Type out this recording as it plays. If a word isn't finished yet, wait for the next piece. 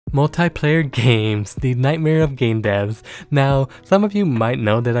Multiplayer games, the nightmare of game devs. Now, some of you might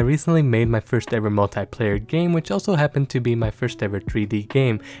know that I recently made my first ever multiplayer game, which also happened to be my first ever 3D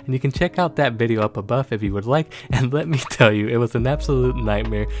game, and you can check out that video up above if you would like, and let me tell you, it was an absolute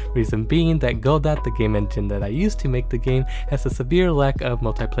nightmare. Reason being that Godot, the game engine that I used to make the game, has a severe lack of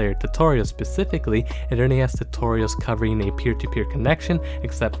multiplayer tutorials. Specifically, it only has tutorials covering a peer-to-peer connection,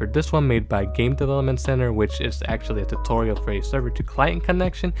 except for this one made by Game Development Center, which is actually a tutorial for a server-to-client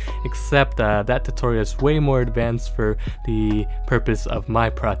connection, except that tutorial is way more advanced for the purpose of my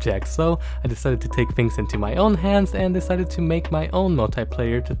project. So I decided to take things into my own hands and decided to make my own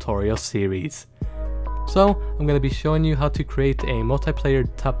multiplayer tutorial series. So I'm going to be showing you how to create a multiplayer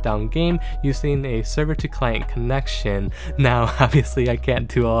top-down game using a server-to-client connection. Now obviously I can't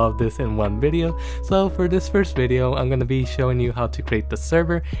do all of this in one video, so for this first video I'm going to be showing you how to create the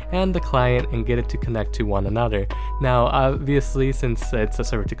server and the client and get it to connect to one another. Now obviously, since it's a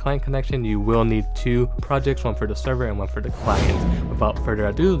server-to-client connection, you will need two projects, one for the server and one for the client. Without further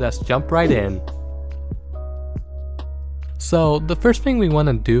ado, let's jump right in. So the first thing we want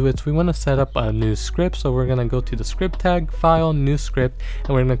to do is we want to set up a new script. So we're going to go to the script tag, file, new script, and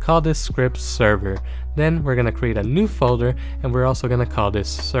we're going to call this script server. Then we're going to create a new folder, and we're also going to call this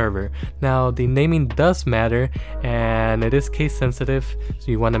server. Now the naming does matter, and it is case sensitive,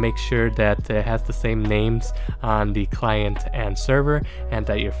 so you want to make sure that it has the same names on the client and server, and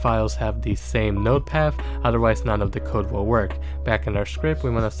that your files have the same node path, otherwise none of the code will work. Back in our script, we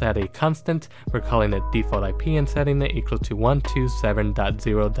want to set a constant. We're calling it default IP and setting it equal to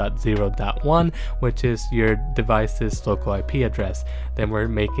 127.0.0.1, which is your device's local IP address. Then we're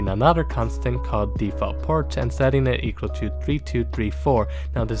making another constant called default port and setting it equal to 3234.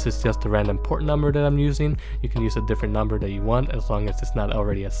 Now this is just a random port number that I'm using. You can use a different number that you want as long as it's not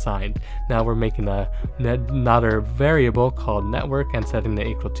already assigned. Now we're making another variable called network and setting it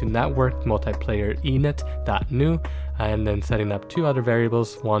equal to network multiplayer init.new, and then setting up two other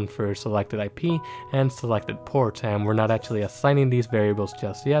variables, one for selected IP and selected port, and we're not actually assigning these variables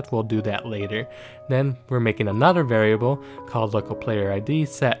just yet. We'll do that later. Then we're making another variable called local player ID,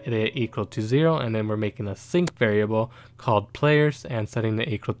 set it equal to 0, and then we're making a sync variable called players and setting it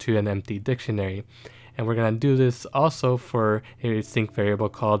equal to an empty dictionary. And we're going to do this also for a sync variable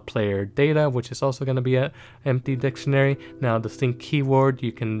called player data, which is also going to be an empty dictionary. Now the sync keyword,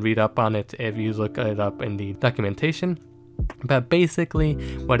 you can read up on it if you look it up in the documentation. But basically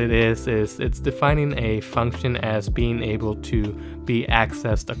what it is it's defining a function as being able to be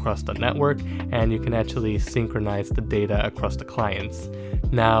accessed across the network, and you can actually synchronize the data across the clients.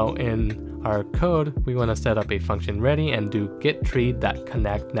 Now in our code, we want to set up a function ready and do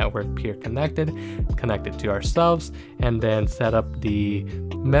getTree.connect network peer connected, connect it to ourselves, and then set up the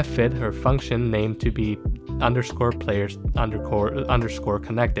method or function name to be underscore players underscore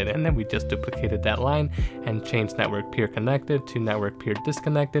connected, and then we just duplicated that line and changed network peer connected to network peer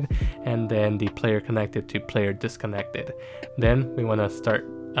disconnected, and then the player connected to player disconnected. Then we want to start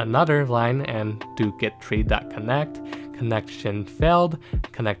another line and do getTree.connect, connection failed,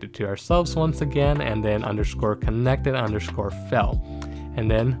 connected to ourselves once again, and then underscore connected underscore fell. And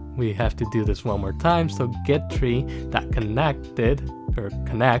then we have to do this one more time, so getTree.connected or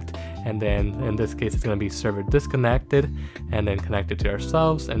connect, and then in this case it's going to be server disconnected and then connected to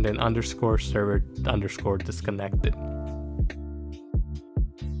ourselves, and then underscore server underscore disconnected.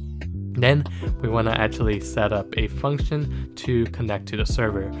 Then we want to actually set up a function to connect to the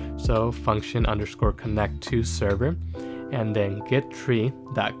server. So function underscore connect to server, and then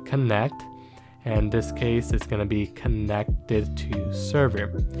getTree.connect. And in this case, it's going to be connected to server.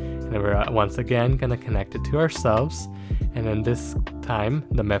 And then we're once again going to connect it to ourselves. And then this time,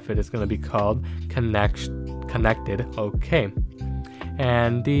 the method is going to be called connected OK.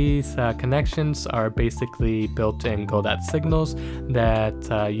 And these connections are basically built-in Godot signals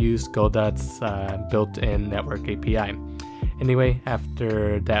that use Godot's built-in network API. Anyway,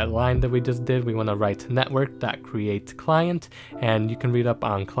 after that line that we just did, we want to write network.createclient, and you can read up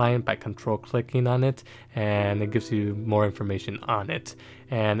on client by control clicking on it, and it gives you more information on it.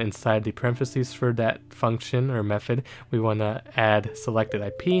 And inside the parentheses for that function or method, we want to add selected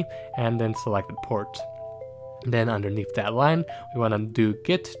IP and then selected port. Then underneath that line, we want to do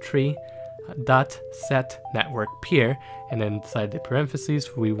getTree.setNetworkPeer, and then inside the parentheses,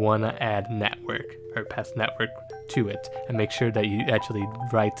 we want to add network or pass network to it, and make sure that you actually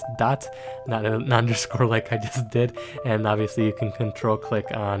write dot, not an underscore like I just did. And obviously you can control click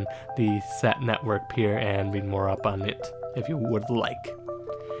on the set network peer and read more up on it if you would like.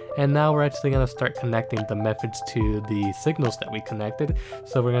 And now we're actually going to start connecting the methods to the signals that we connected.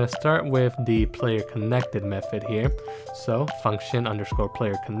 So we're going to start with the player connected method here. So function underscore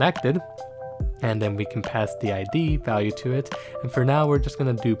player connected. And then we can pass the ID value to it. And for now, we're just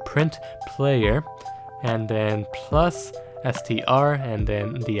going to do print player and then plus str and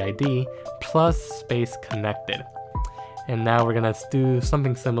then the ID plus space connected. And now we're gonna do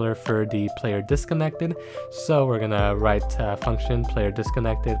something similar for the player disconnected. So we're gonna write function player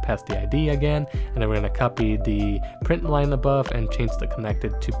disconnected, pass the ID again, and then we're gonna copy the print line above and change the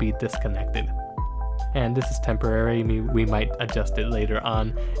connected to be disconnected. And this is temporary, we might adjust it later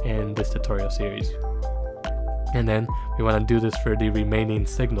on in this tutorial series. And then we want to do this for the remaining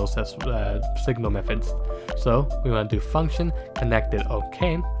signals as signal methods. So we want to do function connected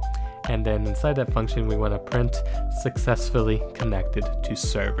OK, and then inside that function we want to print successfully connected to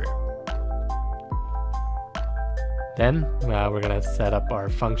server. Then we're going to set up our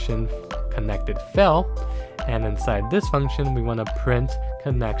function connected fail, and inside this function we want to print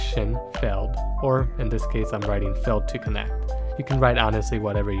connection failed, or in this case I'm writing failed to connect. You can write honestly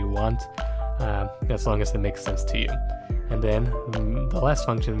whatever you want, as long as it makes sense to you. And then the last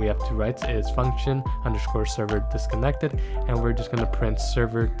function we have to write is function underscore server disconnected, and we're just going to print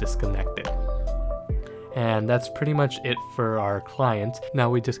server disconnected. And that's pretty much it for our client. Now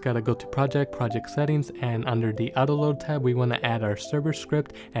we just got to go to project settings, and under the autoload tab we want to add our server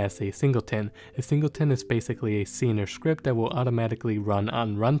script as a singleton. A singleton is basically a scene or script that will automatically run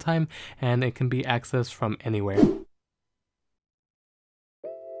on runtime, and it can be accessed from anywhere.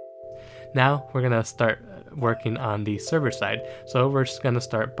 Now we're going to start working on the server side. So we're just going to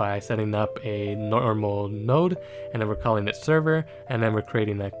start by setting up a normal node, and then we're calling it server, and then we're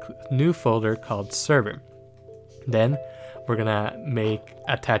creating a new folder called server. Then we're going to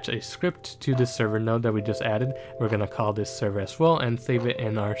attach a script to the server node that we just added. We're going to call this server as well and save it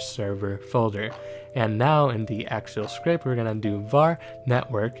in our server folder. And now in the actual script, we're going to do var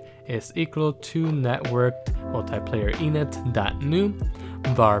network is equal to networked multiplayer init.new.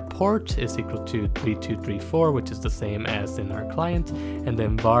 Var port is equal to 3234, which is the same as in our client. And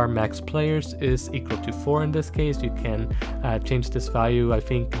then var max players is equal to 4 in this case. You can change this value. I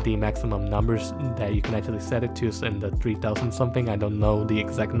think the maximum numbers that you can actually set it to is in the 3000 something. I don't know the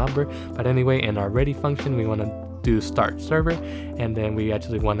exact number. But anyway, in our ready function, we want to do start server, and then we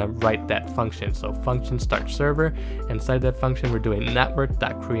actually want to write that function. So function start server. Inside that function we're doing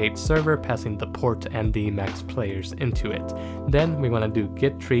network.create server, passing the port and the max players into it. Then we want to do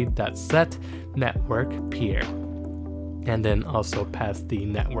getTree.set network peer, and then also pass the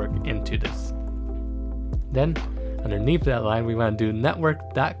network into this. Then underneath that line we want to do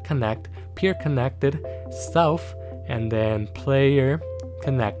network.connect peer connected south, and then player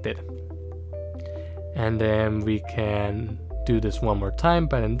connected. And then we can do this one more time,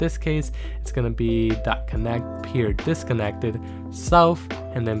 but in this case it's going to be .connect peer disconnected south,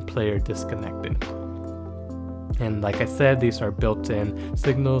 and then player disconnected. And like I said, these are built-in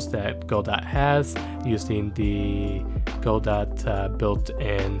signals that Godot has using the Godot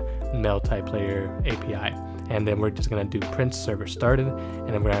built-in multiplayer API. And then we're just going to do print server started, and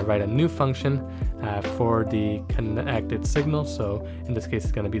then we're going to write a new function for the connected signal. So in this case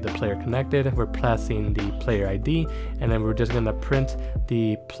it's going to be the player connected. We're passing the player ID, and then we're just going to print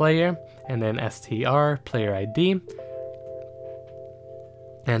the player and then str player ID.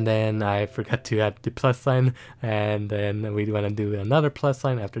 And then I forgot to add the plus sign, and then we want to do another plus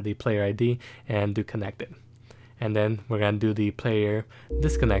sign after the player ID and do connected. And then we're going to do the player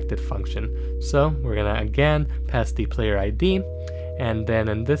disconnected function. So we're going to again pass the player ID, and then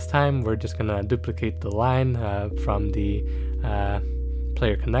in this time we're just going to duplicate the line from the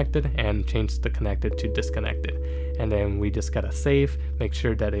player connected and change the connected to disconnected. And then we just got to save, make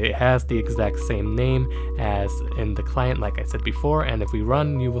sure that it has the exact same name as in the client like I said before, and if we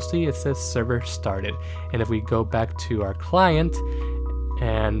run you will see it says server started. And if we go back to our client,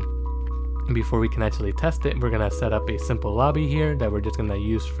 and before we can actually test it, we're going to set up a simple lobby here that we're just going to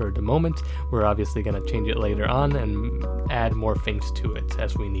use for the moment. We're obviously going to change it later on and add more things to it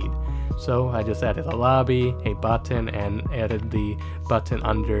as we need. So I just added a lobby, a button, and added the button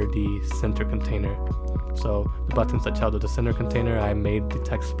under the center container. So the buttons that child of the center container, I made the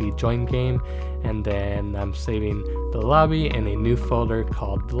text be join game, and then I'm saving the lobby in a new folder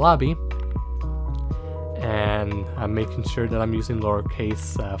called lobby. And I'm making sure that I'm using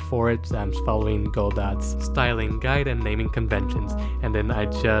lowercase for it. I'm following Godot's styling guide and naming conventions. And then I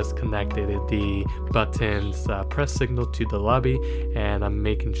just connected the button's press signal to the lobby, and I'm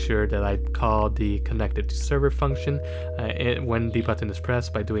making sure that I call the connected to server function when the button is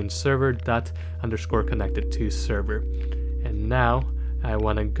pressed by doing server._connected to server. And now I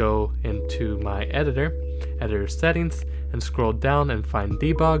want to go into my editor settings, and scroll down and find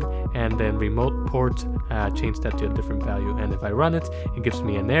debug, and then remote port, change that to a different value. And if I run it, it gives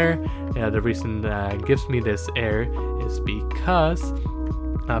me an error. The reason it gives me this error is because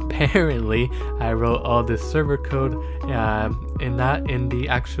apparently I wrote all this server code and not in the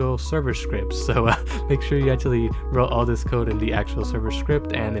actual server script. So make sure you actually wrote all this code in the actual server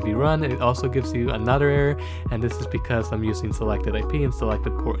script, and if you run, it also gives you another error, and this is because I'm using selected IP and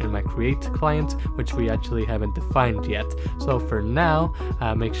selected port in my Createclient, which we actually haven't defined yet. So for now,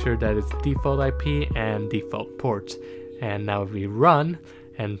 make sure that it's default IP and default port. And now if we run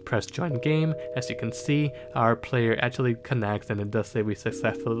and press join game, as you can see, our player actually connects, and it does say we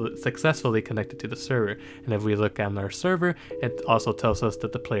successfully connected to the server. And if we look on our server, it also tells us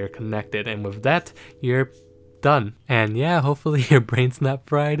that the player connected, and with that, you're done. And yeah, hopefully your brain's not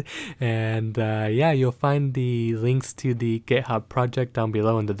fried, and yeah, you'll find the links to the GitHub project down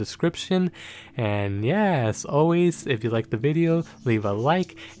below in the description. And yeah, as always, if you like the video, leave a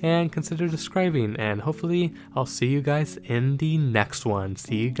like and consider subscribing, and hopefully I'll see you guys in the next one.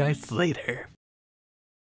 See you guys later.